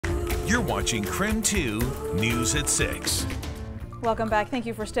You're watching KREM 2 News at 6. Welcome back. Thank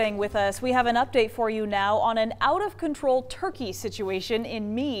you for staying with us. We have an update for you now on an out-of-control turkey situation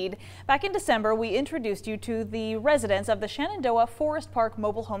in Mead. Back in December, we introduced you to the residents of the Shenandoah Forest Park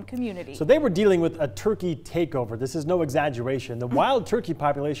mobile home community. So they were dealing with a turkey takeover. This is no exaggeration. The wild turkey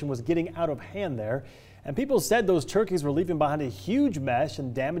population was getting out of hand there, and people said those turkeys were leaving behind a huge mess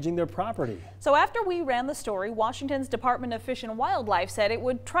and damaging their property. So after we ran the story, Washington's Department of Fish and Wildlife said it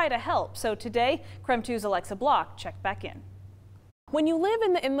would try to help. So today, KREM 2's Alexa Block checked back in. When you live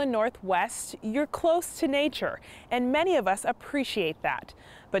in the inland Northwest, you're close to nature, and many of us appreciate that.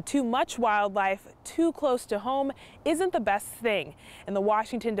 But too much wildlife, too close to home, isn't the best thing. And the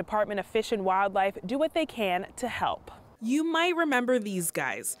Washington Department of Fish and Wildlife do what they can to help. You might remember these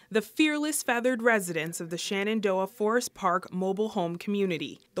guys, the fearless feathered residents of the Shenandoah Forest Park mobile home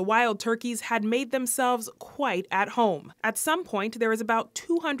community. The wild turkeys had made themselves quite at home. At some point, there was about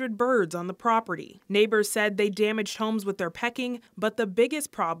 200 birds on the property. Neighbors said they damaged homes with their pecking, but the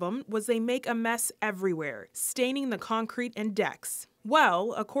biggest problem was they make a mess everywhere, staining the concrete and decks.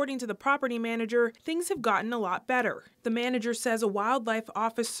 Well, according to the property manager, things have gotten a lot better. The manager says a wildlife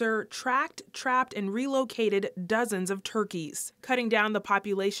officer tracked, trapped, and relocated dozens of turkeys, cutting down the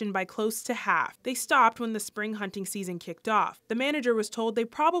population by close to half. They stopped when the spring hunting season kicked off. The manager was told they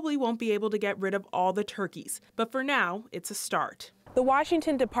probably won't be able to get rid of all the turkeys, but for now, it's a start. The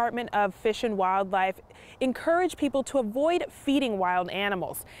Washington Department of Fish and Wildlife encourage people to avoid feeding wild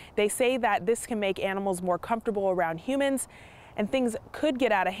animals. They say that this can make animals more comfortable around humans, and things could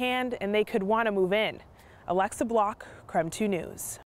get out of hand and they could want to move in. Alexa Block, KREM 2 News.